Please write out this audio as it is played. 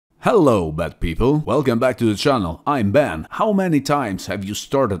Hello, bad people! Welcome back to the channel, I'm Ben. How many times have you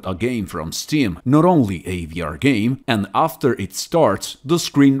started a game from Steam, not only a VR game, and after it starts, the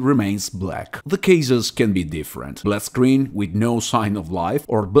screen remains black? The cases can be different. Black screen with no sign of life,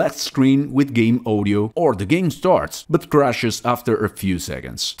 or black screen with game audio, or the game starts, but crashes after a few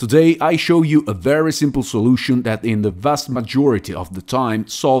seconds. Today I show you a very simple solution that in the vast majority of the time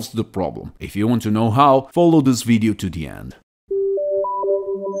solves the problem. If you want to know how, follow this video to the end.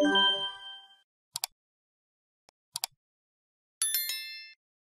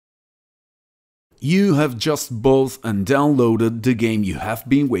 You have just bought and downloaded the game you have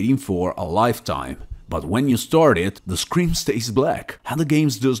been waiting for a lifetime. But when you start it, the screen stays black and the game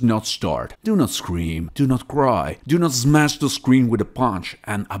does not start. Do not scream, do not cry, do not smash the screen with a punch,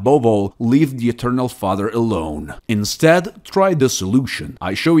 and above all, leave the Eternal Father alone. Instead, try the solution.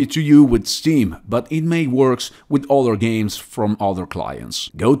 I show it to you with Steam, but it may work with other games from other clients.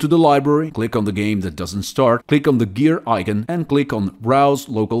 Go to the library, click on the game that doesn't start, click on the gear icon and click on Browse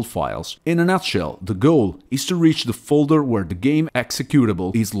Local Files. In a nutshell, the goal is to reach the folder where the game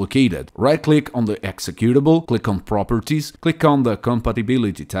executable is located. Right-click on the executable, click on Properties, click on the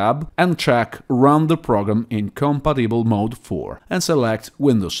Compatibility tab and check Run the program in compatible mode 4 and select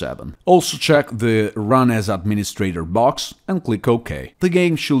Windows 7. Also check the Run as Administrator box and click OK. The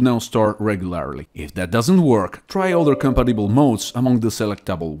game should now start regularly. If that doesn't work, try other compatible modes among the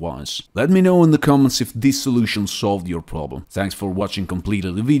selectable ones. Let me know in the comments if this solution solved your problem. Thanks for watching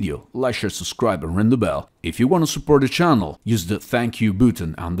completely the video. Like, share, subscribe and ring the bell. If you want to support the channel, use the thank you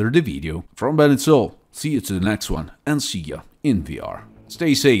button under the video. From Ben it's all. See you to the next one and see ya in VR.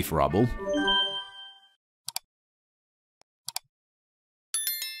 Stay safe, Rubble.